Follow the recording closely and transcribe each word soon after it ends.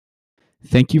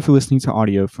Thank you for listening to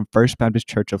audio from First Baptist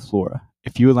Church of Flora.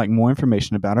 If you would like more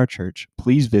information about our church,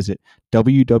 please visit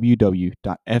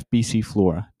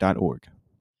www.fbcflora.org.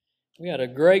 We had a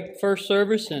great first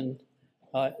service, and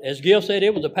as Gil said,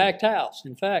 it was a packed house.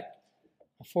 In fact,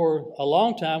 for a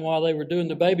long time while they were doing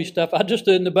the baby stuff, I just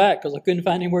stood in the back because I couldn't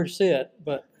find anywhere to sit.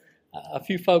 But a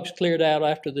few folks cleared out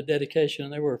after the dedication,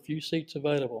 and there were a few seats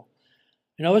available.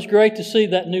 You know, it's great to see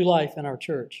that new life in our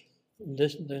church. In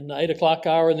the 8 o'clock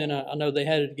hour, and then I know they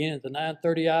had it again at the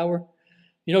 9:30 hour.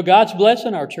 You know, God's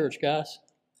blessing our church, guys.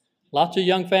 Lots of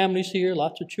young families here,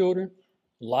 lots of children,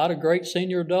 a lot of great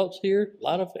senior adults here, a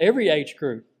lot of every age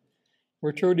group.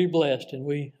 We're truly blessed, and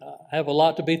we have a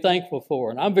lot to be thankful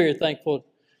for. And I'm very thankful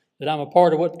that I'm a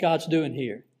part of what God's doing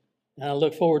here. And I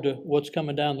look forward to what's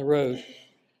coming down the road.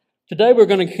 Today we're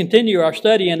going to continue our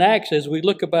study in Acts as we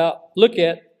look at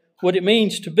what it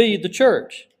means to be the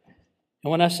church. And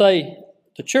when I say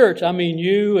the church, I mean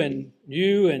you and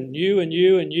you and you and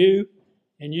you and you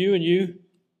and you and you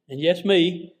and yes,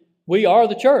 me. We are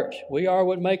the church. We are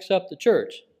what makes up the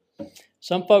church.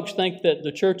 Some folks think that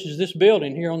the church is this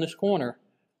building here on this corner,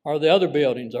 or the other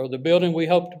buildings, or the building we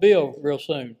hope to build real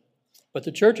soon. But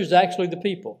the church is actually the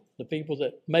people. The people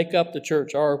that make up the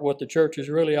church are what the church is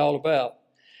really all about.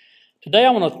 Today I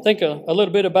want to think a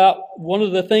little bit about one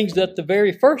of the things that the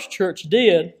very first church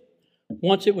did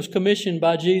once it was commissioned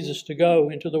by Jesus to go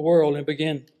into the world and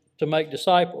begin to make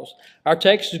disciples. Our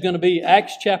text is going to be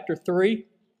Acts chapter 3,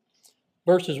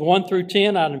 verses 1 through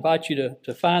 10. I'd invite you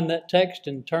to find that text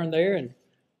and turn there, and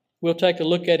we'll take a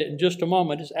look at it in just a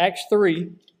moment. It's Acts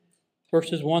 3,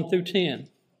 verses 1 through 10.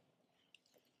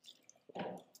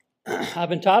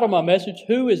 I've entitled my message,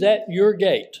 Who is at Your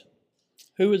Gate?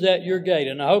 Who is at your gate?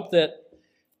 And I hope that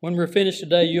when we're finished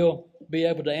today, you'll be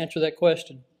able to answer that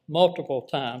question multiple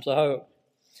times, I hope.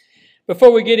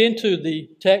 Before we get into the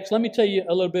text, let me tell you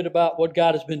a little bit about what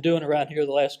God has been doing around here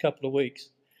the last couple of weeks.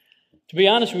 To be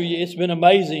honest with you, it's been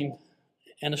amazing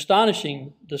and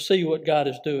astonishing to see what God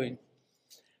is doing.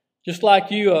 Just like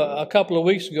you, a couple of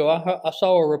weeks ago, I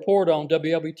saw a report on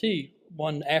WLBT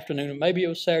one afternoon, maybe it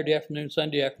was Saturday afternoon,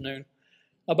 Sunday afternoon,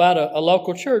 about a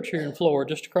local church here in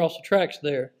Florida, just across the tracks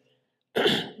there.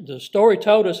 The story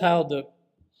told us how the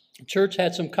church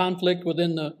had some conflict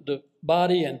within the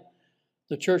body, and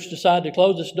the church decided to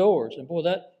close its doors. And boy,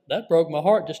 that broke my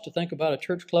heart just to think about a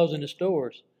church closing its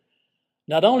doors.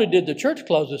 Not only did the church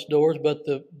close its doors, but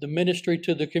the ministry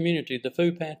to the community, the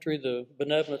food pantry, the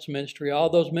benevolence ministry,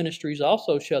 all those ministries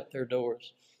also shut their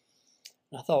doors.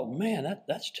 And I thought, man,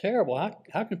 that's terrible.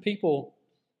 How can people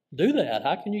do that?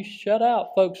 How can you shut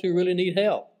out folks who really need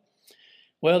help?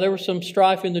 Well, there was some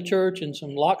strife in the church, and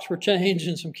some locks were changed,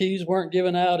 and some keys weren't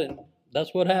given out, and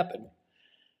that's what happened.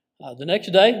 The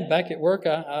next day, back at work,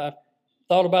 I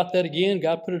thought about that again.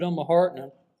 God put it on my heart,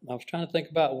 and I was trying to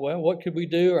think about, well, what could we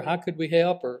do, or how could we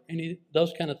help, or any of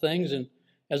those kind of things. And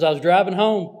as I was driving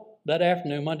home that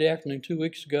afternoon, Monday afternoon, 2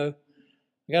 weeks ago,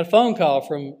 I got a phone call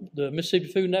from the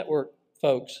Mississippi Food Network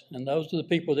folks, and those are the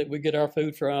people that we get our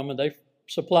food from, and they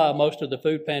supply most of the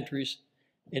food pantries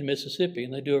in Mississippi,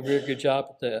 and they do a very good job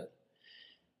at that.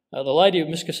 The lady,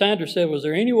 Miss Cassandra, said, was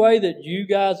there any way that you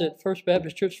guys at First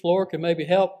Baptist Church Flora can maybe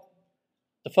help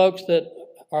the folks that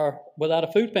are without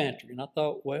a food pantry? And I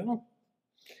thought, well,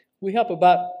 we help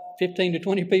about 15 to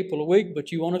 20 people a week,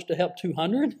 but you want us to help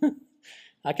 200?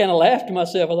 I kind of laughed to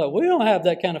myself. I thought, we don't have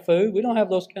that kind of food. We don't have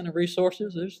those kind of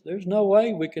resources. There's no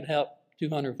way we could help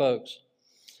 200 folks.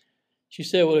 She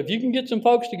said, well, if you can get some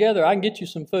folks together, I can get you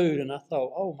some food. And I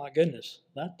thought, oh, my goodness,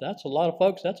 that's a lot of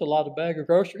folks. That's a lot of bag of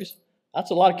groceries.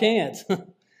 That's a lot of cans.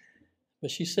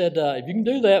 But she said, if you can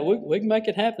do that, we can make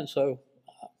it happen. So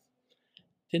it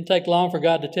didn't take long for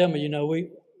God to tell me,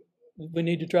 we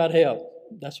need to try to help.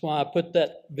 That's why I put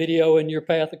that video in your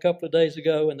path a couple of days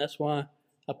ago, and that's why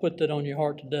I put that on your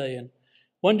heart today. And it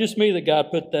wasn't just me that God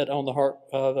put that on the heart.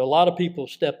 A lot of people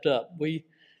stepped up. We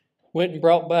went and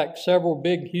brought back several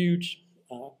big, huge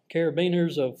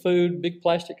carabiners of food, big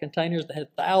plastic containers that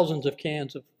had thousands of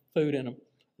cans of food in them.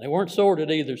 They weren't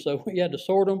sorted either, so we had to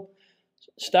sort them,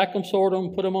 stack them, sort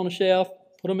them, put them on a shelf,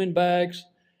 put them in bags,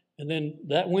 and then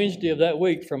that Wednesday of that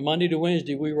week, from Monday to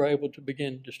Wednesday, we were able to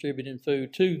begin distributing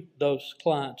food to those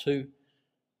clients who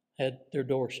had their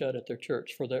doors shut at their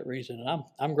church for that reason. And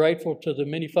I'm grateful to the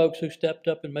many folks who stepped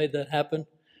up and made that happen,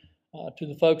 to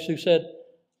the folks who said,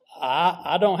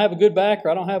 I don't have a good back, or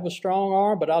I don't have a strong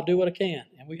arm, but I'll do what I can.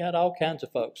 And we had all kinds of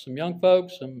folks, some young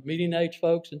folks, some medium-age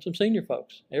folks, and some senior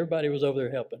folks. Everybody was over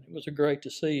there helping. It was great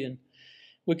to see. And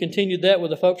we continued that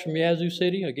with the folks from Yazoo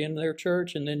City, again, their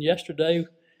church. And then yesterday,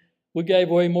 we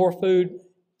gave away more food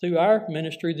through our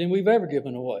ministry than we've ever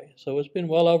given away. So it's been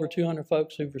well over 200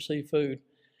 folks who've received food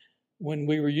when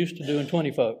we were used to doing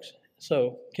 20 folks.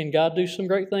 So can God do some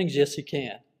great things? Yes, He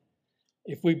can,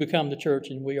 if we become the church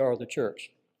and we are the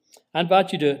church. I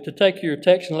invite you to take your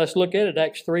text and let's look at it,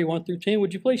 Acts 3, 1 through 10.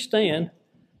 Would you please stand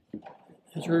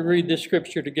as we read this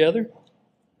scripture together?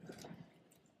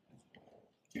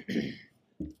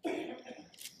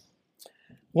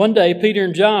 One day, Peter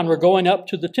and John were going up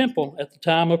to the temple at the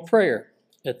time of prayer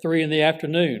at 3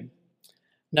 p.m.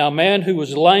 Now a man who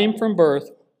was lame from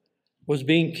birth was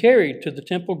being carried to the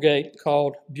temple gate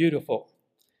called Beautiful,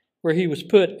 where he was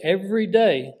put every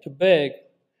day to beg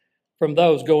from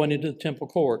those going into the temple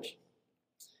courts.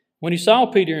 When he saw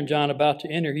Peter and John about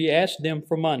to enter, he asked them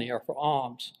for money or for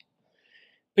alms.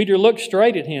 Peter looked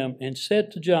straight at him and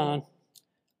said to John,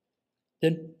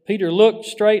 Then Peter looked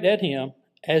straight at him,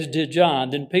 as did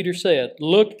John. Then Peter said,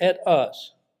 Look at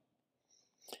us.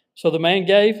 So the man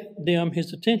gave them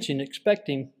his attention,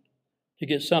 expecting to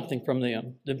get something from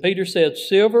them. Then Peter said,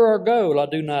 Silver or gold I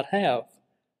do not have,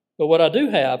 but what I do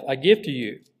have I give to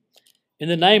you. In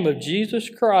the name of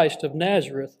Jesus Christ of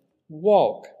Nazareth,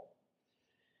 walk.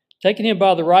 Taking him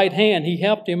by the right hand, he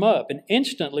helped him up, and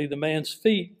instantly the man's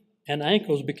feet and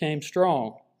ankles became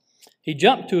strong. He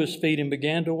jumped to his feet and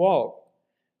began to walk.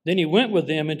 Then he went with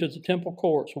them into the temple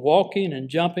courts, walking and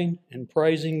jumping and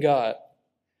praising God.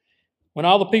 When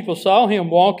all the people saw him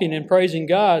walking and praising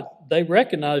God, they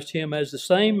recognized him as the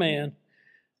same man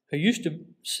who used to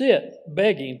sit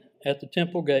begging at the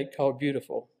temple gate called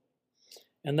Beautiful.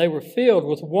 And they were filled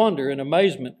with wonder and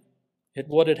amazement at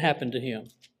what had happened to him.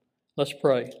 Let's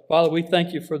pray. Father, we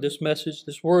thank you for this message,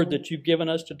 this word that you've given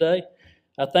us today.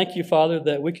 I thank you, Father,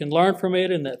 that we can learn from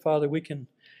it and that, Father, we can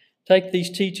take these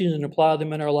teachings and apply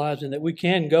them in our lives and that we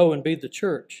can go and be the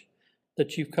church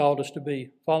that you've called us to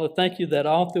be. Father, thank you that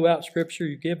all throughout Scripture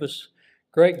you give us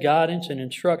great guidance and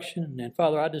instruction. And,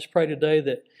 Father, I just pray today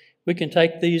that we can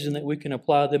take these and that we can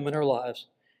apply them in our lives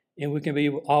and we can be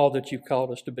all that you've called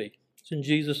us to be. It's in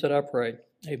Jesus that I pray.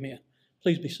 Amen.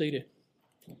 Please be seated.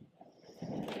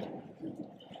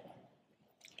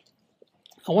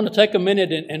 I want to take a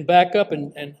minute and back up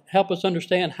and help us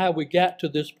understand how we got to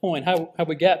this point, how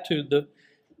we got to the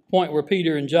point where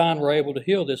Peter and John were able to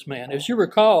heal this man. As you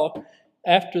recall,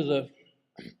 after the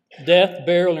death,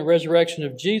 burial, and resurrection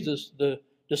of Jesus, the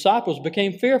disciples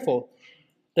became fearful.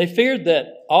 They feared that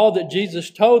all that Jesus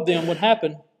told them would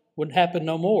happen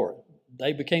no more.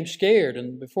 They became scared,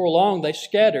 and before long they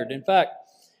scattered. In fact,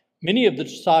 many of the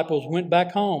disciples went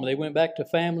back home. They went back to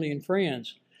family and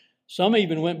friends. Some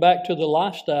even went back to the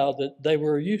lifestyle that they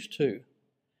were used to.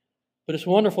 But it's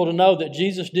wonderful to know that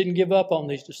Jesus didn't give up on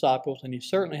these disciples, and He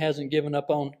certainly hasn't given up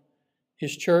on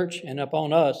His church and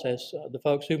upon us as the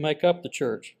folks who make up the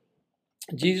church.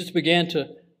 Jesus began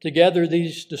to gather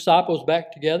these disciples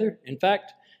back together. In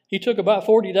fact, He took about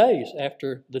 40 days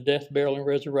after the death, burial, and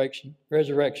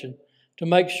resurrection to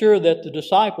make sure that the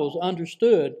disciples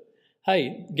understood,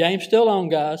 hey, game's still on,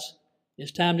 guys.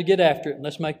 It's time to get after it, and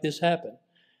let's make this happen.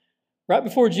 Right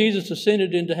before Jesus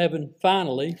ascended into heaven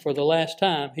finally, for the last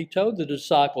time, He told the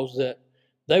disciples that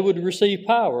they would receive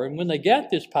power. And when they got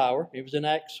this power, it was in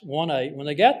Acts 1:8, when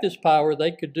they got this power,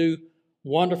 they could do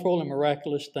wonderful and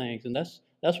miraculous things. And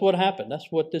that's what happened.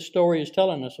 That's what this story is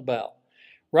telling us about.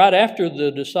 Right after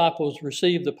the disciples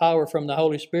received the power from the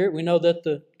Holy Spirit, we know that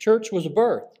the church was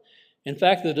birthed. In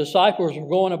fact, the disciples were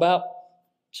going about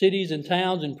cities and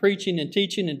towns and preaching and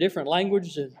teaching in different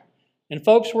languages. And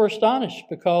folks were astonished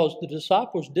because the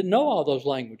disciples didn't know all those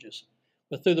languages.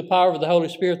 But through the power of the Holy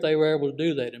Spirit, they were able to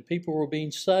do that. And people were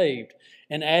being saved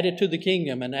and added to the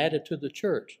kingdom and added to the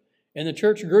church. And the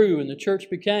church grew and the church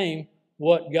became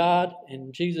what God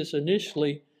and Jesus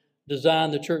initially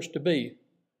designed the church to be.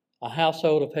 A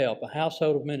household of help, a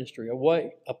household of ministry,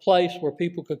 a place where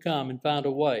people could come and find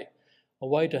a way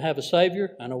to have a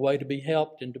Savior and a way to be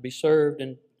helped and to be served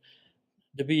and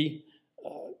to be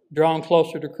drawn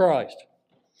closer to Christ.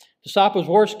 Disciples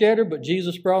were scattered, but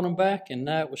Jesus brought them back, and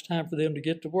now it was time for them to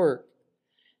get to work.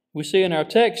 We see in our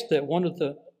text that one of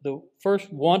the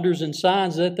first wonders and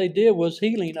signs that they did was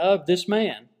healing of this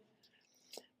man.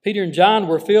 Peter and John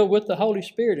were filled with the Holy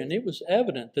Spirit, and it was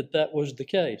evident that that was the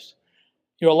case.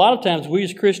 You know, a lot of times we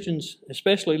as Christians,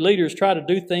 especially leaders, try to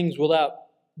do things without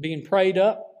being prayed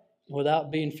up,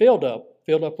 without being filled up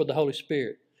with the Holy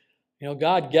Spirit. You know,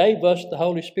 God gave us the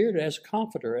Holy Spirit as a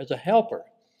comforter, as a helper.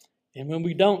 And when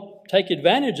we don't take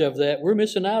advantage of that, we're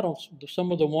missing out on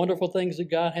some of the wonderful things that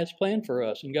God has planned for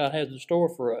us and God has in store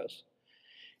for us.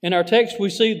 In our text, we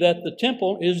see that the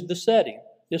temple is the setting.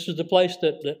 This is the place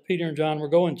that Peter and John were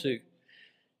going to.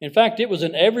 In fact, it was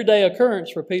an everyday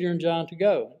occurrence for Peter and John to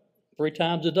go. 3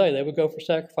 times a day. They would go for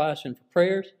sacrifice and for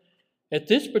prayers. At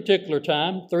this particular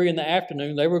time, 3 in the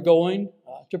afternoon, they were going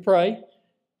to pray.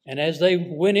 And as they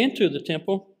went into the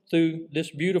temple through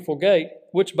this beautiful gate,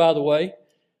 which, by the way,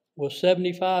 was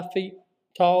 75 feet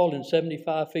tall and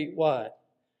 75 feet wide.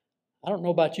 I don't know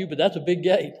about you, but that's a big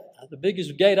gate. The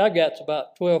biggest gate I got is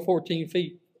about 12, 14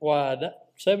 feet wide.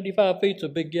 75 feet is a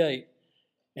big gate.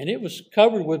 And it was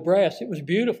covered with brass. It was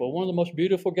beautiful, one of the most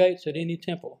beautiful gates at any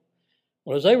temple.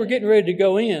 Well, as they were getting ready to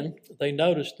go in, they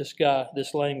noticed this guy,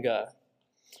 this lame guy.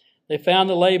 They found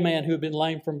the lame man who had been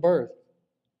lame from birth.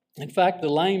 In fact, the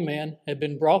lame man had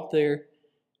been brought there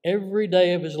every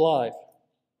day of his life.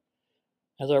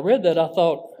 As I read that, I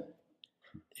thought,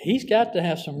 he's got to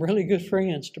have some really good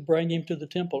friends to bring him to the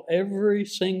temple every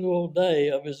single day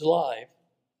of his life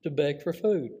to beg for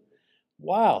food.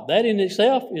 Wow, that in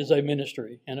itself is a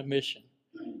ministry and a mission.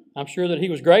 I'm sure that he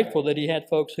was grateful that he had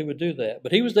folks who would do that.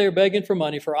 But he was there begging for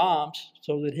money, for alms,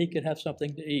 so that he could have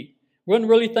something to eat. He wasn't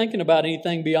really thinking about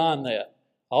anything beyond that.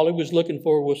 All he was looking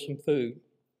for was some food.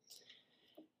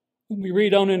 When we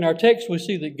read on in our text, we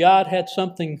see that God had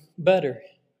something better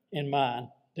in mind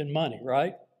than money,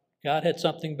 right? God had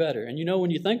something better. And you know,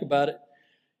 when you think about it,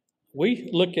 we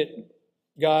look at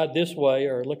God this way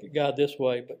or look at God this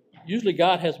way, but usually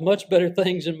God has much better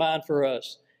things in mind for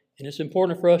us. And it's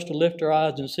important for us to lift our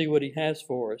eyes and see what He has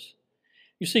for us.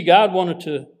 You see, God wanted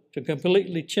to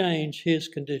completely change his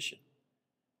condition.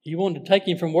 He wanted to take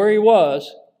him from where he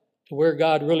was to where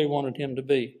God really wanted him to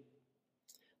be.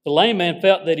 The lame man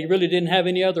felt that he really didn't have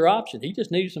any other option. He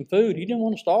just needed some food. He didn't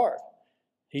want to starve.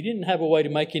 He didn't have a way to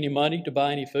make any money to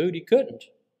buy any food. He couldn't.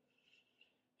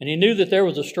 And he knew that there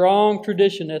was a strong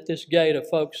tradition at this gate of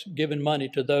folks giving money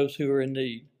to those who were in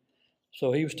need.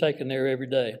 So he was taken there every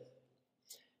day.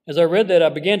 As I read that, I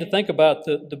began to think about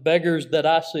the beggars that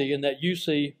I see and that you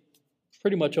see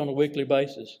pretty much on a weekly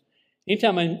basis.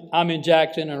 Anytime I'm in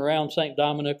Jackson and around St.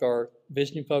 Dominic or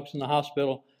visiting folks in the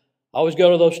hospital, I always go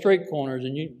to those street corners,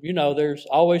 and you know there's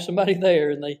always somebody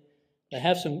there, and they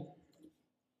have some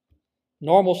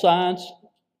normal signs,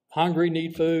 hungry,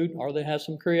 need food, or they have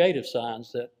some creative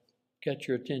signs that catch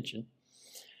your attention.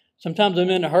 Sometimes I'm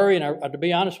in a hurry, and to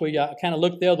be honest with you, I kind of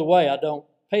look the other way. I don't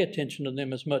pay attention to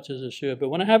them as much as I should. But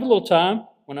when I have a little time,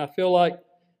 when I feel like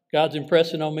God's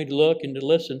impressing on me to look and to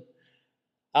listen,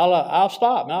 I'll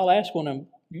stop and I'll ask one of them,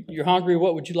 "You're hungry,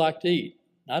 what would you like to eat?"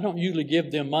 I don't usually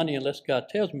give them money unless God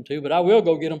tells me to, but I will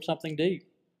go get them something to eat.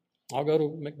 I'll go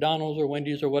to McDonald's or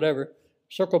Wendy's or whatever,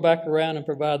 circle back around and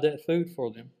provide that food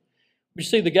for them. You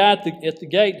see, the guy at the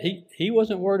gate, he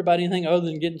wasn't worried about anything other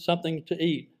than getting something to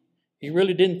eat. He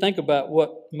really didn't think about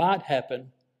what might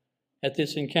happen at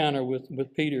this encounter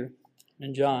with Peter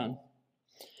and John.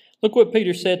 Look what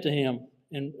Peter said to him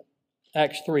in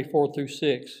Acts 3, 4 through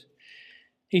 6.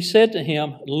 He said to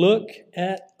him, "Look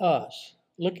at us.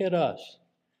 Look at us."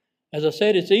 As I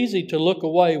said, it's easy to look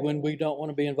away when we don't want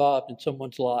to be involved in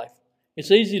someone's life.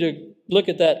 It's easy to look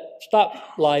at that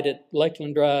stoplight at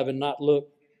Lakeland Drive and not look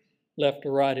left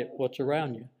or right at what's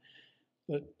around you.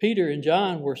 But Peter and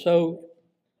John were so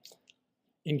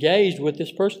engaged with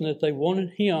this person that they wanted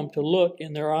him to look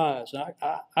in their eyes.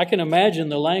 I can imagine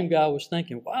the lame guy was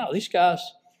thinking, wow, these guys,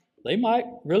 they might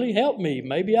really help me.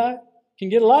 Maybe I can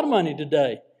get a lot of money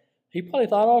today. He probably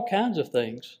thought all kinds of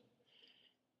things.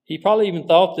 He probably even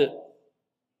thought that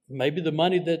maybe the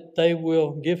money that they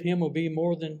will give him will be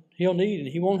more than he'll need, and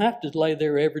he won't have to lay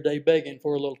there every day begging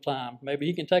for a little time. Maybe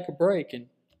he can take a break, and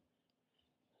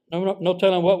no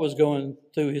telling what was going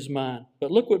through his mind.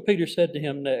 But look what Peter said to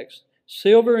him next.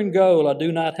 "Silver and gold I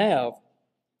do not have,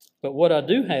 but what I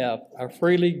do have I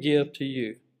freely give to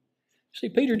you." See,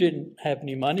 Peter didn't have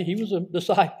any money. He was a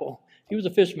disciple. He was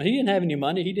a fisherman. He didn't have any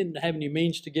money. He didn't have any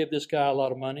means to give this guy a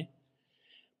lot of money.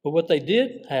 But what they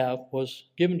did have was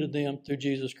given to them through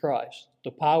Jesus Christ, the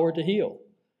power to heal,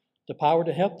 the power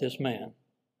to help this man.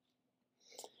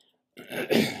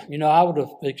 You know, I would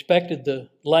have expected the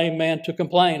lame man to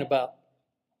complain about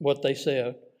what they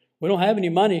said. "We don't have any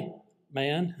money,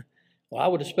 man." Well, I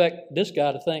would expect this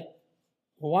guy to think,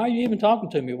 "Well, why are you even talking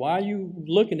to me? Why are you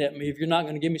looking at me if you're not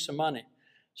going to give me some money?"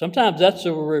 Sometimes that's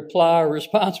a reply or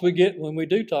response we get when we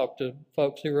do talk to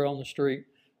folks who are on the street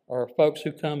or folks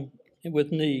who come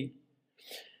with need.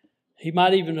 He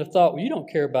might even have thought, "Well, you don't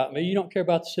care about me. You don't care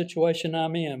about the situation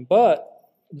I'm in." But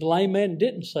the lame man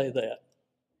didn't say that.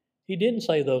 He didn't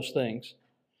say those things.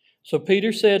 So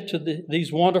Peter said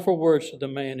these wonderful words to the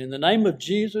man, "In the name of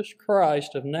Jesus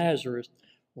Christ of Nazareth,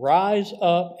 rise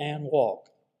up and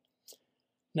walk."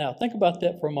 Now, think about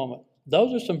that for a moment.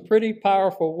 Those are some pretty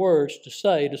powerful words to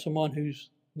say to someone who's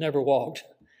never walked.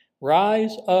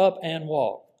 Rise up and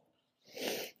walk.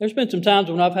 There's been some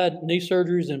times when I've had knee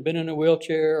surgeries and been in a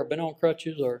wheelchair or been on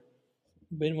crutches or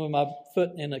been with my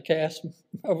foot in a cast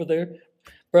over there.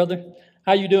 Brother,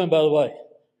 how you doing, by the way?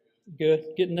 Good,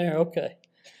 getting there, okay.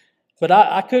 But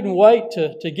I couldn't wait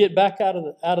to get back out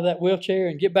of that wheelchair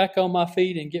and get back on my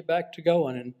feet and get back to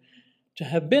going. And to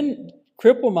have been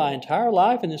crippled my entire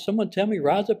life and then someone tell me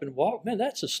rise up and walk, man,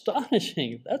 that's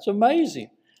astonishing. That's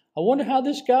amazing. I wonder how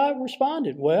this guy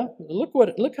responded. Well,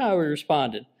 look how he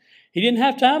responded. He didn't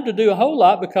have time to do a whole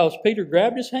lot because Peter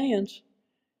grabbed his hands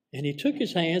and he took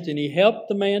his hands and he helped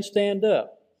the man stand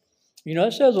up. You know,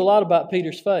 it says a lot about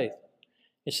Peter's faith.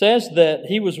 It says that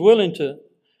he was willing to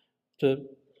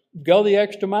go the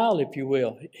extra mile, if you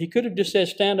will. He could have just said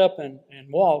stand up and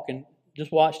walk and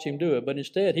just watched him do it. But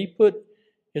instead, he put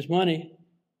his money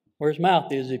where his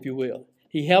mouth is, if you will.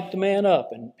 He helped the man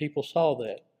up, and people saw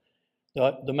that.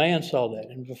 The man saw that.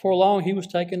 And before long, he was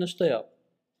taking a step.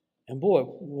 And boy,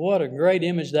 what a great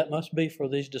image that must be for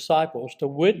these disciples to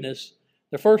witness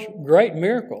the first great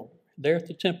miracle there at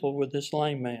the temple with this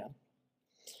lame man.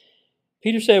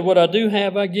 Peter said, what I do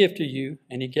have, I give to you.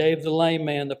 And he gave the lame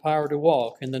man the power to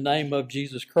walk in the name of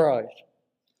Jesus Christ.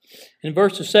 In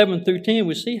verses 7 through 10,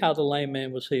 we see how the lame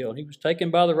man was healed. He was taken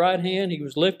by the right hand, he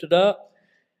was lifted up,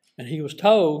 and he was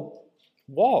told,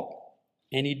 walk.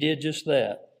 And he did just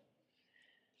that.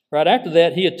 Right after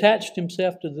that, he attached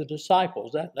himself to the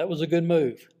disciples. That was a good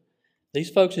move. These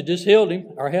folks had just healed him,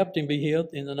 or helped him be healed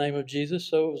in the name of Jesus,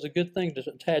 so it was a good thing to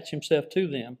attach himself to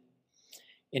them.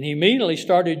 And he immediately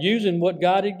started using what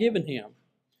God had given him.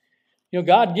 You know,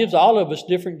 God gives all of us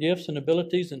different gifts and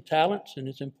abilities and talents, and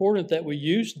it's important that we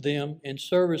use them in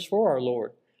service for our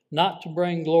Lord, not to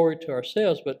bring glory to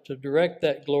ourselves, but to direct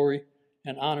that glory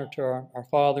and honor to our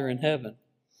Father in heaven.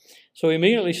 So he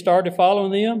immediately started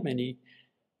following them, and he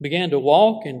began to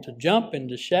walk and to jump and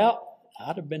to shout.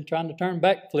 I'd have been trying to turn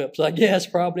backflips, I guess,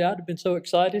 probably. I'd have been so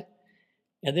excited.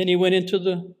 And then he went into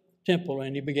the temple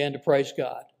and he began to praise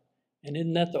God. And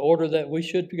isn't that the order that we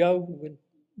should go when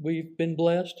we've been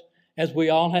blessed? As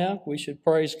we all have, we should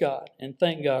praise God and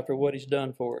thank God for what he's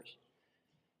done for us.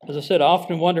 As I said, I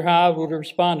often wonder how I would have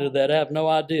responded to that. I have no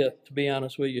idea, to be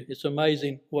honest with you. It's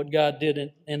amazing what God did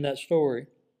in that story.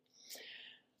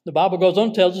 The Bible goes on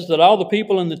and tells us that all the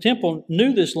people in the temple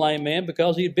knew this lame man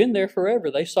because he had been there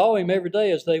forever. They saw him every day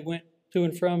as they went to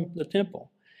and from the temple.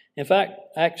 In fact,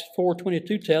 Acts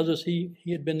 4:22 tells us he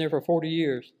had been there for 40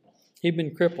 years. He'd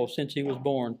been crippled since he was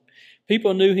born.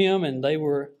 People knew him and they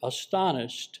were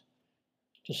astonished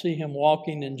to see him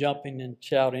walking and jumping and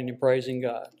shouting and praising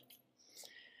God.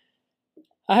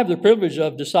 I have the privilege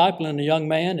of discipling a young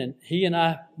man, and he and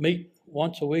I meet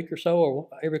once a week or so, or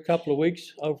every couple of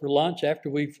weeks over lunch after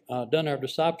we've done our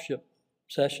discipleship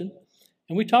session.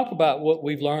 And we talk about what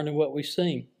we've learned and what we've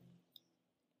seen.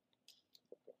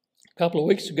 A couple of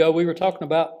weeks ago, we were talking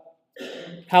about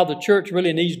how the church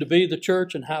really needs to be the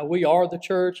church and how we are the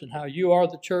church and how you are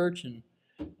the church and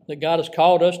that God has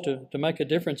called us to make a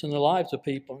difference in the lives of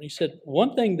people. And he said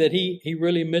one thing that he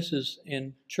really misses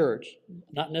in church,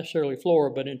 not necessarily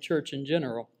Flora, but in church in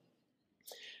general,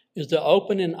 is the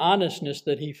open and honestness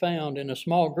that he found in a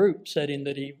small group setting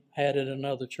that he had at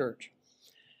another church.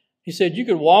 He said you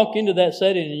could walk into that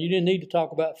setting and you didn't need to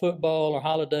talk about football or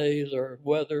holidays or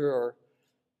weather or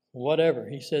whatever.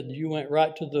 He said you went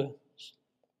right to the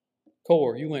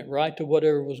core. You went right to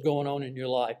whatever was going on in your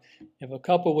life. If a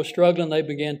couple was struggling, they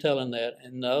began telling that,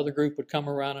 and the other group would come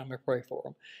around them and pray for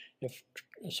them. If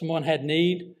someone had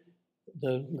need,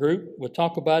 the group would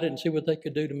talk about it and see what they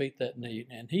could do to meet that need.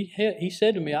 And he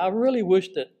said to me, I really wish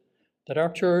that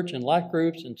our church and life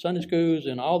groups and Sunday schools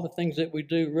and all the things that we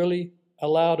do really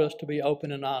allowed us to be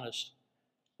open and honest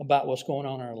about what's going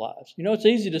on in our lives. You know, it's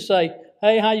easy to say,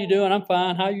 hey, how you doing? I'm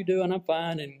fine. How you doing? I'm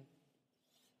fine. And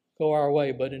go our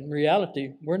way. But in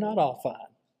reality, we're not all fine.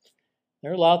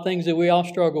 There are a lot of things that we all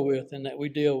struggle with and that we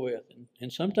deal with.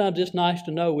 And sometimes it's nice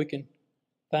to know we can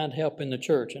find help in the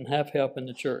church and have help in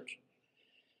the church.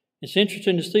 It's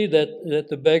interesting to see that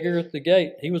the beggar at the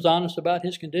gate, he was honest about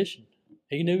his condition.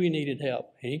 He knew he needed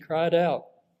help. He cried out.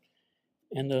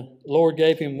 And the Lord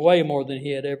gave him way more than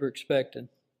he had ever expected.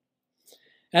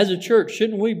 As a church,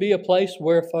 shouldn't we be a place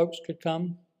where folks could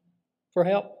come for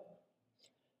help?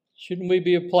 Shouldn't we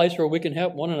be a place where we can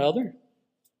help one another?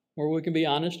 Where we can be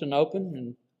honest and open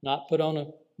and not put on a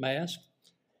mask?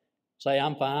 Say,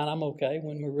 I'm fine, I'm okay,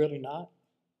 when we're really not?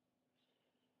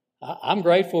 I'm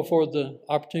grateful for the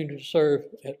opportunity to serve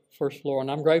at First Floor,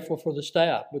 and I'm grateful for the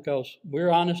staff because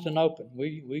we're honest and open.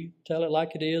 We tell it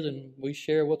like it is, and we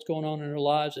share what's going on in our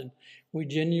lives, and we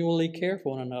genuinely care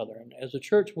for one another. And as a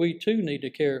church, we too need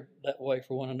to care that way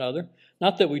for one another.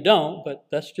 Not that we don't, but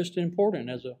that's just important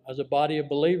as a body of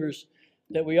believers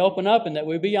that we open up and that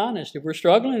we be honest. If we're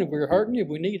struggling, if we're hurting, if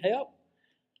we need help,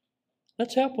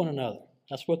 let's help one another.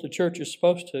 That's what the church is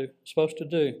supposed to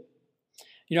do.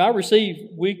 You know, I receive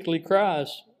weekly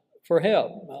cries for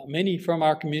help, many from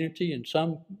our community and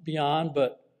some beyond,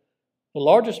 but the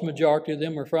largest majority of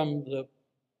them are from the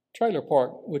trailer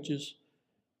park, which is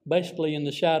basically in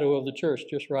the shadow of the church,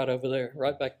 just right over there,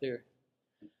 right back there.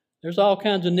 There's all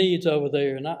kinds of needs over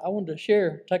there, and I wanted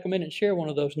to take a minute and share one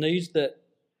of those needs that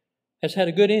has had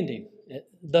a good ending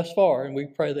thus far, and we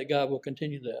pray that God will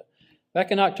continue that.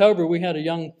 Back in October, we had a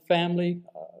young family,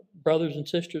 brothers and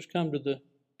sisters, come to the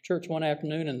church one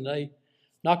afternoon, and they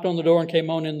knocked on the door and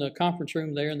came on in the conference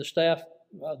room there, and the staff,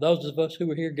 those of us who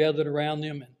were here, gathered around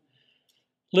them and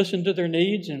listened to their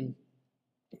needs, and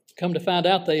come to find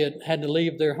out they had to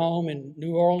leave their home in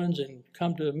New Orleans and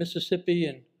come to Mississippi,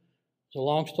 and it's a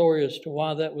long story as to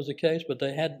why that was the case, but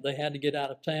they had to get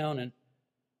out of town, and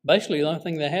basically the only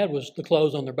thing they had was the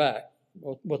clothes on their back,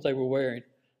 what they were wearing.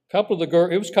 It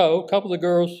was cold. A couple of the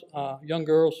girls, young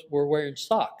girls, were wearing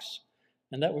socks,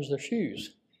 and that was their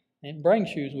shoes. They didn't bring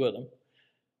shoes with them.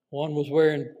 One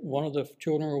of the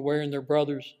children were wearing their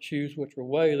brother's shoes, which were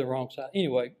way the wrong size.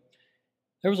 Anyway,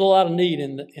 there was a lot of need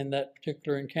in that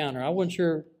particular encounter. I wasn't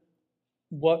sure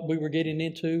what we were getting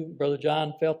into. Brother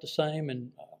John felt the same,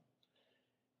 and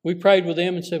we prayed with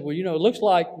them and said, well, you know, it looks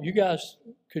like you guys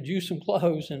could use some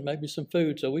clothes and maybe some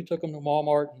food. So we took them to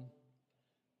Walmart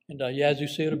and Yazoo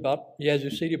City, bought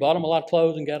them a lot of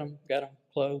clothes and got them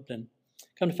clothed. And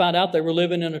come to find out, they were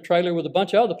living in a trailer with a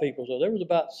bunch of other people. So there was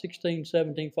about 16,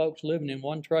 17 folks living in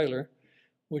one trailer,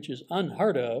 which is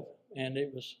unheard of. And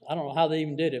I don't know how they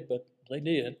even did it, but they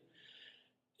did.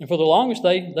 And for the longest,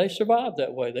 they survived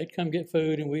that way. They'd come get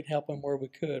food, and we'd help them where we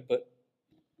could. But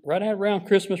right after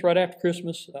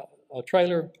Christmas, a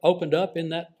trailer opened up in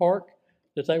that park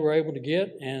that they were able to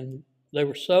get, and they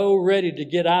were so ready to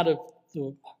get out of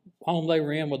the home they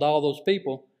were in with all those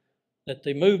people that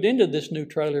they moved into this new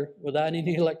trailer without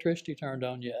any electricity turned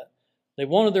on yet. They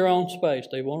wanted their own space.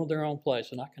 They wanted their own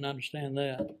place, and I can understand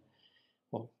that.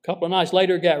 Well, a couple of nights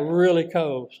later, it got really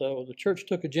cold, so the church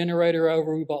took a generator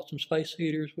over. We bought some space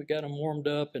heaters. We got them warmed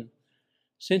up, and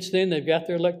since then, they've got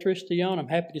their electricity on. I'm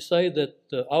happy to say that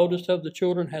the oldest of the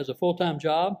children has a full-time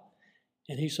job,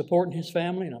 and he's supporting his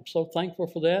family, and I'm so thankful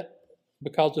for that.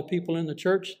 Because of people in the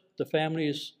church, the family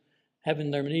is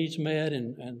having their needs met,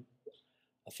 and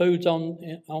food's on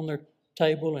their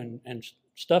table, and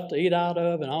stuff to eat out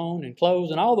of, and on, and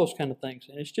clothes, and all those kind of things.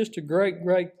 And it's just a great,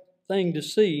 great thing to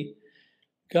see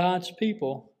God's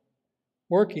people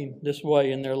working this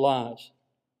way in their lives.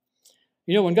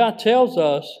 You know, when God tells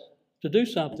us to do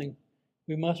something,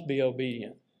 we must be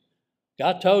obedient.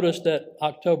 God told us that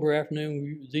October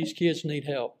afternoon, these kids need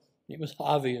help. It was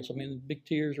obvious. I mean, big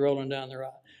tears rolling down their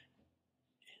eyes.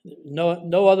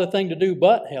 No other thing to do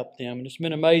but help them. And it's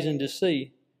been amazing to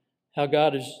see how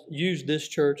God has used this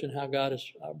church and how God has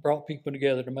brought people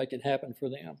together to make it happen for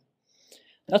them.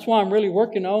 That's why I'm really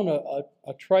working on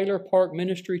a trailer park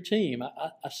ministry team.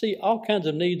 I see all kinds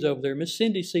of needs over there. Miss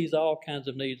Cindy sees all kinds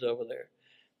of needs over there.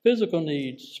 Physical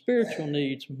needs, spiritual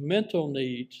needs, mental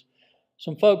needs.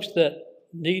 Some folks that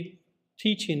need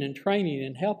teaching and training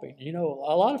and helping. You know,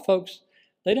 a lot of folks,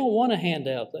 they don't want a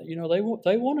handout. You know, they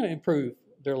want to improve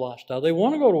their lifestyle. They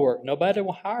want to go to work. Nobody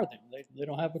will hire them. They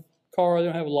don't have a car, they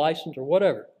don't have a license or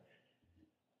whatever.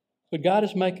 But God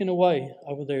is making a way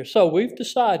over there. So we've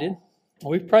decided,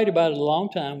 we've prayed about it a long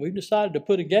time, we've decided to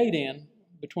put a gate in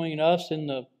between us and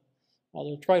the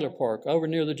trailer park over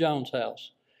near the Jones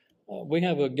house. We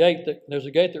have there's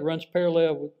a gate that runs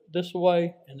parallel with this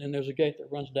way, and then there's a gate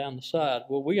that runs down the side.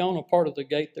 Well, we own a part of the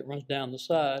gate that runs down the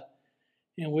side,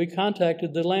 and we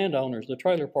contacted the landowners, the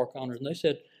trailer park owners, and they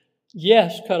said,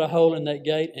 yes, cut a hole in that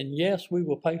gate, and yes, we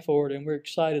will pay for it, and we're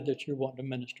excited that you're wanting to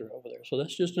minister over there. So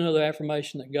that's just another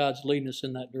affirmation that God's leading us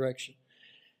in that direction.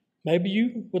 Maybe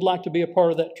you would like to be a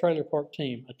part of that trailer park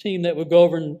team, a team that would go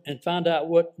over and find out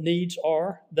what needs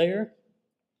are there,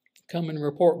 come and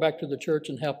report back to the church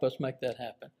and help us make that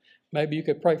happen. Maybe you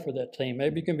could pray for that team.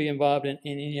 Maybe you can be involved in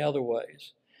any other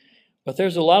ways. But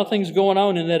there's a lot of things going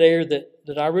on in that area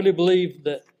that I really believe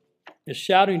that is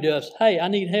shouting to us, hey, I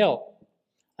need help.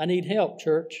 I need help,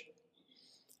 church.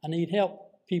 I need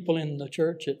help, people in the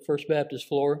church at First Baptist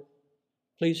Flora.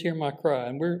 Please hear my cry.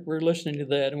 And we're listening to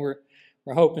that, and we're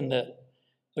hoping that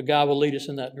God will lead us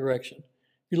in that direction.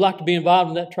 you'd like to be involved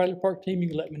in that trailer park team, you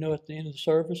can let me know at the end of the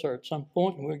service or at some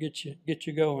point, and we'll get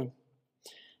you going.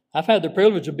 I've had the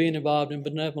privilege of being involved in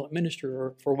benevolent ministry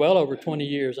for well over 20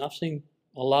 years. I've seen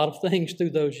a lot of things through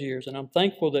those years, and I'm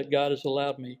thankful that God has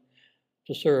allowed me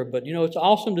to serve. But, it's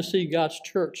awesome to see God's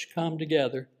church come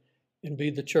together and be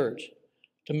the church,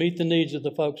 to meet the needs of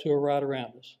the folks who are right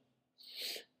around us.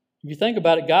 If you think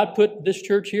about it, God put this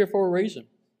church here for a reason.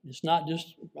 It's not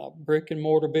just a brick and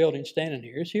mortar building standing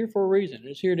here. It's here for a reason.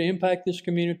 It's here to impact this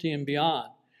community and beyond.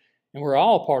 And we're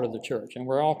all part of the church, and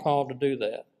we're all called to do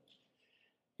that.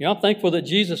 I'm thankful that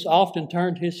Jesus often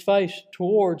turned his face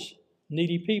towards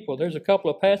needy people. There's a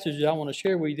couple of passages I want to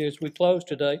share with you as we close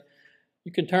today.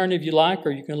 You can turn if you like,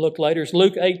 or you can look later. It's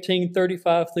Luke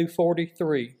 18:35 through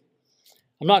 43.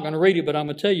 I'm not going to read it, but I'm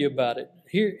going to tell you about it.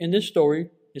 Here in this story,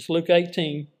 it's Luke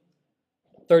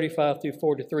 18:35 through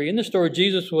 43. In this story,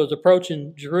 Jesus was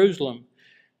approaching Jerusalem,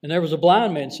 and there was a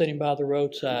blind man sitting by the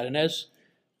roadside. And as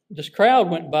this crowd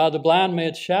went by, the blind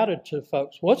man shouted to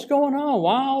folks, "What's going on?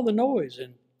 Why all the noise?"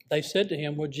 And they said to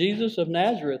him, "Well, Jesus of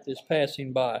Nazareth is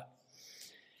passing by."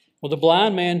 Well, the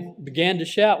blind man began to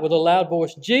shout with a loud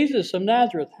voice, "Jesus of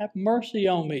Nazareth, have mercy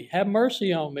on me, have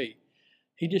mercy on me."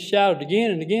 He just shouted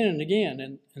again and again and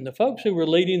again. And the folks who were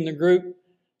leading the group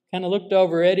kind of looked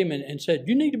over at him and said,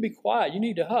 "You need to be quiet, you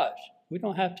need to hush. We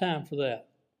don't have time for that."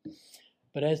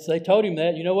 But as they told him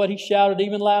that, you know what? He shouted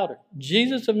even louder,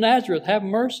 "Jesus of Nazareth, have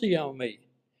mercy on me,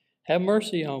 have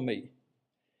mercy on me."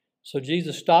 So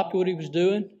Jesus stopped what he was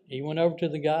doing. He went over to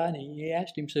the guy and he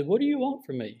asked him, said, "What do you want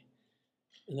from me?"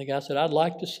 And the guy said, "I'd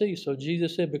like to see." So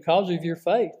Jesus said, "Because of your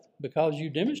faith, because you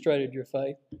demonstrated your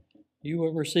faith, you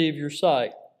will receive your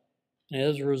sight." And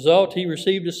as a result, he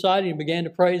received his sight and began to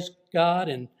praise God,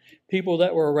 and people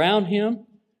that were around him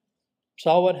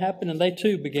saw what happened, and they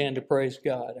too began to praise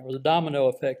God. It was a domino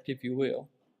effect, if you will.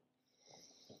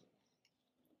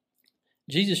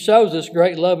 Jesus shows us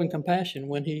great love and compassion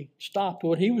when he stopped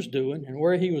what he was doing and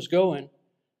where he was going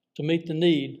to meet the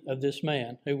need of this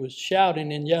man who was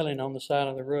shouting and yelling on the side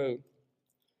of the road.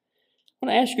 I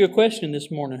want to ask you a question this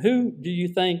morning. Who do you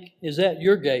think is at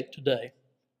your gate today?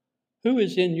 Who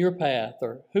is in your path,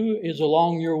 or who is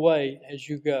along your way as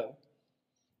you go?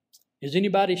 Is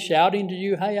anybody shouting to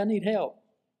you, "Hey, I need help"?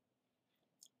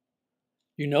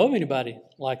 You know of anybody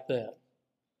like that?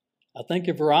 I think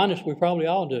if we're honest, we probably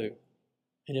all do.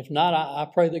 And if not,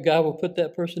 I pray that God will put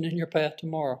that person in your path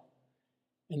tomorrow,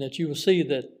 and that you will see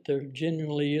that there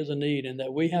genuinely is a need and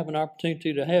that we have an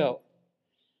opportunity to help.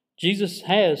 Jesus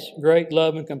has great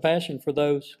love and compassion for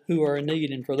those who are in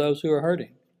need and for those who are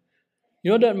hurting.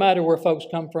 It doesn't matter where folks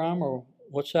come from or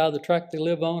what side of the track they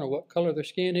live on or what color their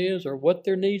skin is or what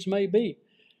their needs may be,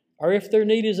 or if their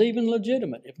need is even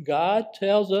legitimate. If God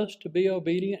tells us to be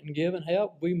obedient and give and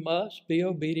help, we must be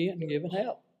obedient and give and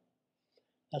help.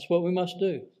 That's what we must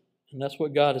do, and that's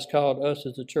what God has called us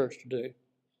as a church to do.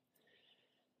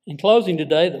 In closing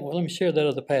today, let me share that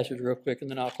other passage real quick, and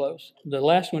then I'll close. The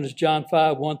last one is John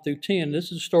 5, 1 through 10.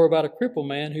 This is a story about a crippled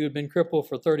man who had been crippled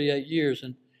for 38 years,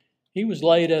 and he was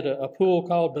laid at a pool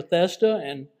called Bethesda,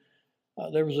 and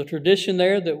there was a tradition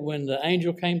there that when the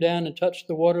angel came down and touched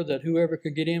the water, that whoever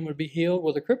could get in would be healed.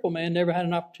 Well, the crippled man never had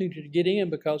an opportunity to get in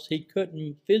because he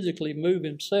couldn't physically move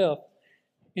himself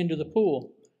into the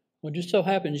pool. Well, just so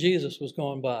happened Jesus was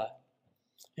going by,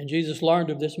 and Jesus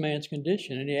learned of this man's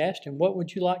condition, and he asked him, "What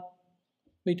would you like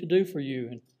me to do for you?"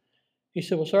 And he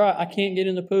said, "Well, sir, I can't get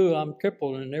in the pool. I'm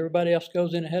crippled, and everybody else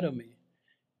goes in ahead of me."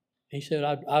 He said,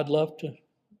 I'd love to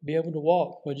be able to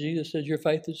walk. Well, Jesus said, "Your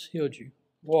faith has healed you.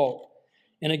 Walk."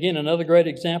 And again, another great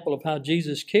example of how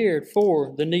Jesus cared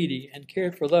for the needy and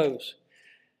cared for those.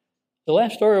 The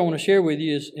last story I want to share with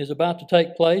you is about to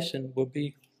take place and will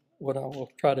be what I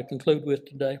will try to conclude with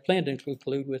today, plan to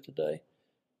conclude with today.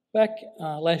 Back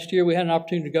last year, we had an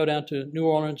opportunity to go down to New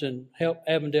Orleans and help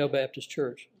Avondale Baptist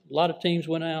Church. A lot of teams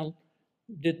went out,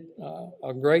 did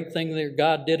a great thing there.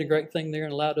 God did a great thing there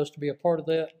and allowed us to be a part of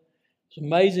that. It's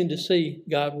amazing to see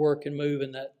God work and move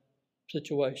in that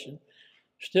situation.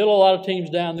 Still a lot of teams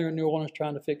down there in New Orleans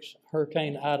trying to fix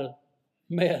Hurricane Ida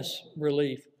mess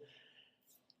relief.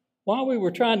 While we were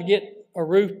trying to get a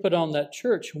roof put on that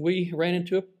church, we ran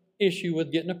into an issue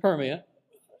with getting a permit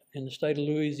in the state of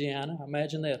Louisiana.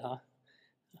 Imagine that, huh?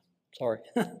 Sorry.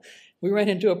 We ran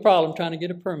into a problem trying to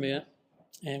get a permit,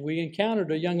 and we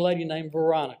encountered a young lady named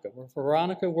Veronica. Well,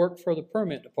 Veronica worked for the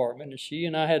permit department, and she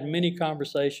and I had many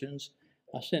conversations.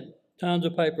 I sent tons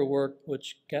of paperwork,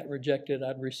 which got rejected.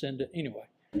 I'd resend it anyway.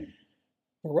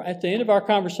 At the end of our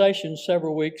conversation,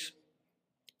 several weeks,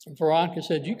 Veronica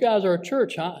said, "You guys are a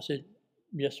church, huh?" I said,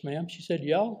 "Yes, ma'am." She said,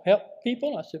 "Y'all help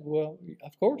people?" I said, "Well,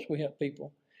 of course we help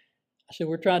people." I said,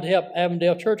 we're trying to help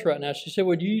Avondale Church right now. She said,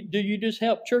 well, do you just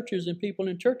help churches and people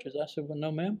in churches? I said, well,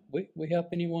 no, ma'am. We help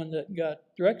anyone that God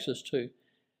directs us to.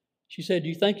 She said, do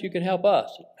you think you can help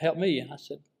us? Help me? And I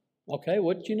said, okay,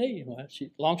 what did you need? Well,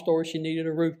 long story, she needed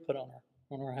a roof put on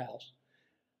her house.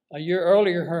 A year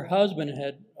earlier, her husband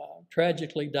had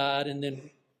tragically died, and then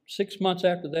 6 months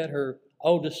after that, her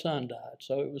oldest son died.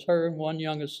 So it was her and one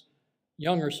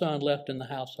younger son left in the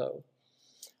household.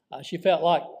 She felt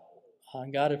like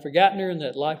God had forgotten her and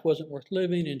that life wasn't worth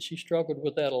living, and she struggled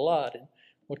with that a lot and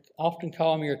would often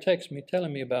call me or text me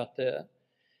telling me about that.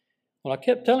 Well, I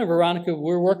kept telling Veronica,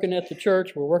 we're working at the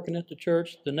church,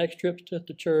 the next trip's at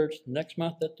the church, the next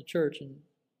month at the church, and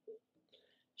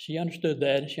she understood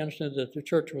that, and she understood that the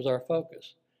church was our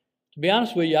focus. To be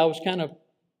honest with you, I was kind of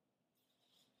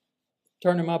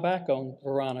turning my back on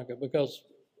Veronica because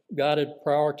God had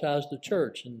prioritized the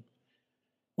church. And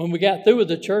when we got through with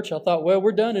the church, I thought, well,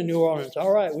 we're done in New Orleans.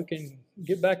 All right, we can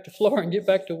get back to Florida and get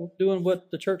back to doing what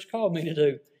the church called me to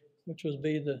do, which was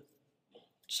be the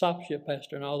discipleship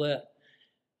pastor and all that.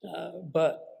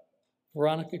 But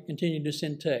Veronica continued to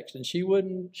send texts, and she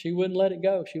wouldn't let it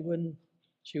go. She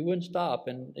wouldn't stop.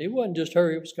 And it wasn't just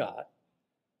her, it was God.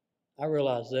 I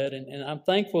realized that, and I'm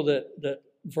thankful that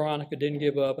Veronica didn't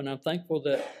give up, and I'm thankful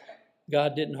that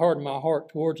God didn't harden my heart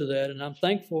towards that, and I'm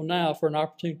thankful now for an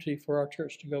opportunity for our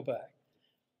church to go back.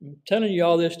 I'm telling you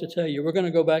all this to tell you, we're going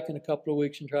to go back in a couple of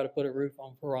weeks and try to put a roof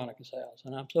on Veronica's house,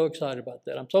 and I'm so excited about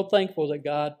that. I'm so thankful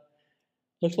that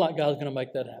looks like God's going to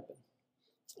make that happen.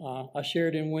 I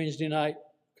shared in Wednesday night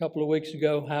a couple of weeks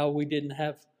ago how we didn't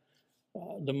have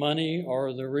the money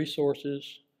or the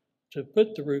resources to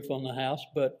put the roof on the house,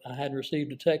 but I had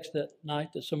received a text that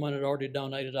night that someone had already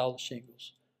donated all the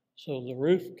shingles. So the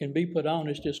roof can be put on,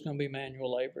 it's just going to be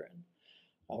manual labor. And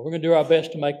we're going to do our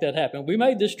best to make that happen. We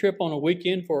made this trip on a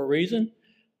weekend for a reason.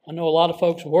 I know a lot of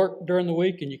folks work during the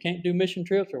week and you can't do mission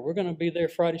trips, or we're going to be there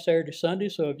Friday, Saturday, Sunday.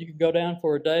 So if you could go down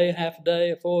for a day, half a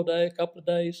day, a full day, a couple of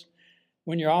days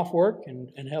when you're off work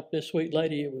and help this sweet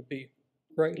lady, it would be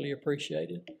greatly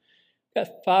appreciated. Got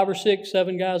 5 or 6,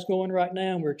 7 guys going right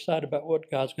now, and we're excited about what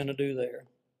God's going to do there.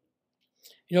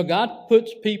 You know, God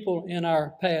puts people in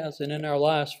our paths and in our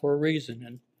lives for a reason,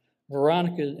 and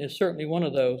Veronica is certainly one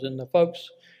of those, and the folks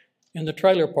in the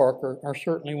trailer park are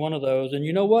certainly one of those. And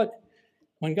you know what?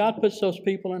 When God puts those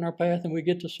people in our path and we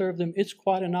get to serve them, it's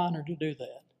quite an honor to do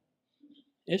that.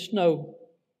 It's no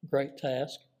great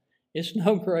task. It's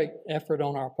no great effort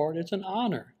on our part. It's an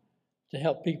honor to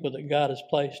help people that God has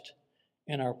placed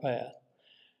in our path.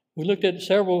 We looked at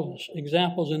several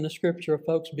examples in the scripture of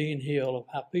folks being healed, of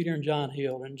how Peter and John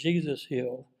healed and Jesus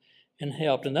healed and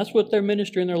helped. And that's what their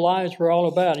ministry and their lives were all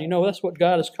about. You know, that's what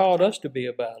God has called us to be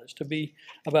about, is to be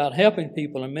about helping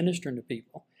people and ministering to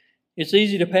people. It's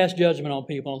easy to pass judgment on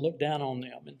people and look down on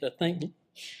them and to think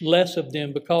less of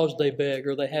them because they beg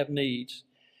or they have needs.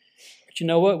 But you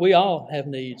know what? We all have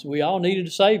needs. We all needed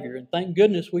a Savior. And thank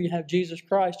goodness we have Jesus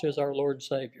Christ as our Lord and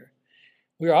Savior.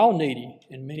 We are all needy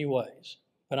in many ways.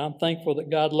 But I'm thankful that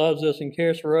God loves us and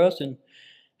cares for us and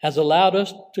has allowed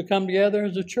us to come together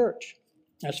as a church,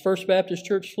 as First Baptist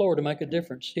Church Florida, to make a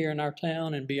difference here in our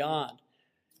town and beyond,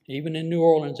 even in New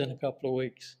Orleans in a couple of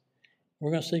weeks.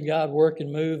 We're going to see God work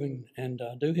and move and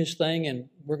do His thing, and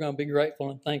we're going to be grateful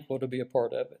and thankful to be a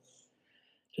part of it.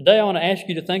 Today I want to ask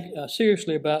you to think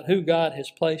seriously about who God has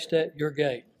placed at your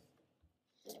gate.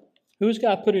 Who has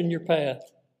God put in your path?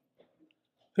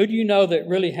 Who do you know that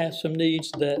really has some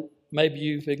needs that maybe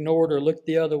you've ignored or looked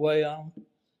the other way on?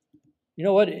 You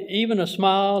know what? Even a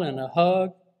smile and a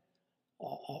hug,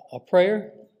 a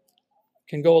prayer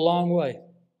can go a long way,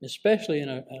 especially in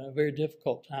a very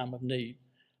difficult time of need.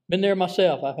 Been there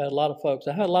myself. I've had a lot of folks.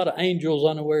 I had a lot of angels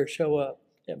unaware show up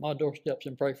at my doorsteps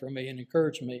and pray for me and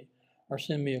encourage me or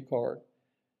send me a card.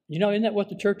 You know, isn't that what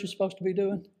the church is supposed to be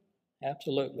doing?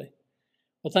 Absolutely.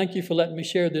 Well, thank you for letting me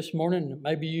share this morning.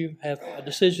 Maybe you have a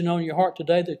decision on your heart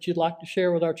today that you'd like to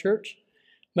share with our church.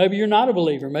 Maybe you're not a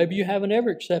believer. Maybe you haven't ever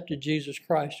accepted Jesus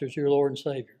Christ as your Lord and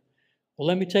Savior. Well,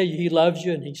 let me tell you, He loves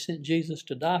you and He sent Jesus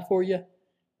to die for you.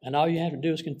 And all you have to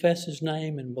do is confess His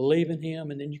name and believe in Him,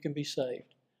 and then you can be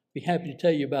saved. Be happy to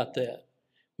tell you about that.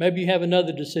 Maybe you have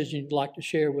another decision you'd like to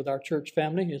share with our church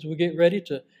family. As we get ready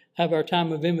to have our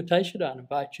time of invitation, I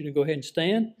invite you to go ahead and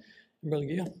stand. Brother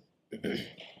Gil.